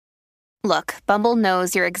Look, Bumble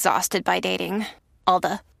knows you're exhausted by dating. All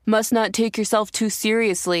the must not take yourself too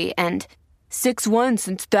seriously and 6'1"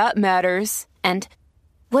 since that matters. And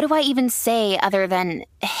what do I even say other than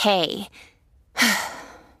hey?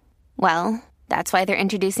 Well, that's why they're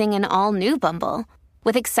introducing an all-new Bumble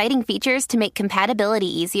with exciting features to make compatibility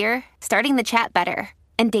easier, starting the chat better,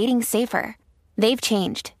 and dating safer. They've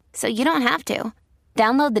changed, so you don't have to.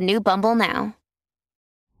 Download the new Bumble now.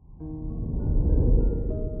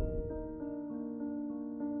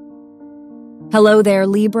 Hello there,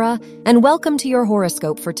 Libra, and welcome to your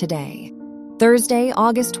horoscope for today, Thursday,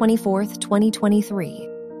 August 24th, 2023.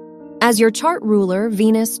 As your chart ruler,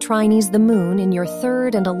 Venus trines the moon in your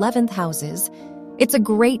 3rd and 11th houses, it's a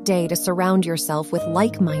great day to surround yourself with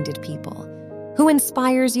like-minded people who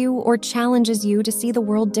inspires you or challenges you to see the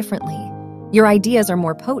world differently. Your ideas are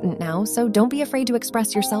more potent now, so don't be afraid to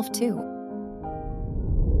express yourself too.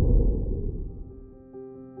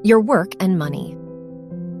 Your work and money.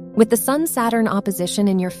 With the Sun-Saturn opposition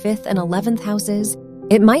in your 5th and 11th houses,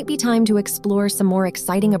 it might be time to explore some more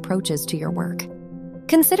exciting approaches to your work.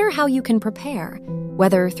 Consider how you can prepare,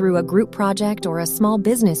 whether through a group project or a small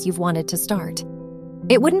business you've wanted to start.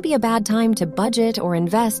 It wouldn't be a bad time to budget or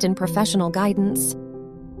invest in professional guidance.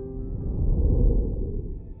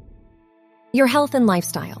 Your health and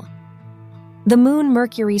lifestyle. The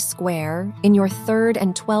Moon-Mercury square in your 3rd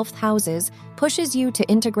and 12th houses pushes you to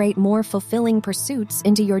integrate more fulfilling pursuits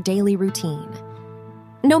into your daily routine.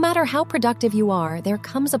 No matter how productive you are, there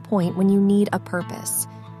comes a point when you need a purpose.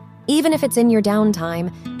 Even if it's in your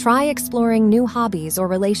downtime, try exploring new hobbies or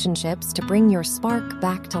relationships to bring your spark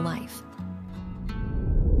back to life.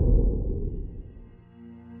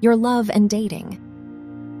 Your love and dating.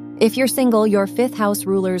 If you're single, your 5th house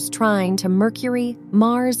ruler's trine to Mercury,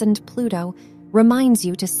 Mars, and Pluto reminds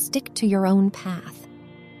you to stick to your own path.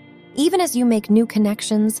 Even as you make new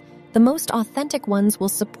connections, the most authentic ones will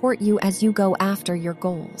support you as you go after your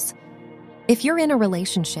goals. If you're in a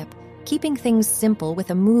relationship, keeping things simple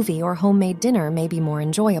with a movie or homemade dinner may be more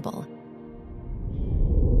enjoyable.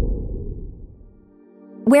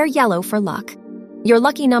 Wear yellow for luck. Your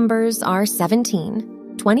lucky numbers are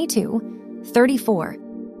 17, 22, 34,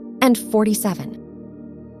 and 47.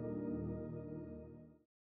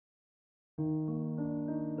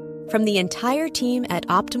 From the entire team at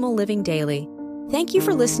Optimal Living Daily, thank you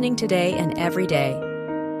for listening today and every day.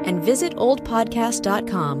 And visit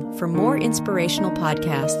oldpodcast.com for more inspirational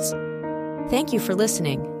podcasts. Thank you for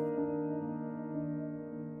listening.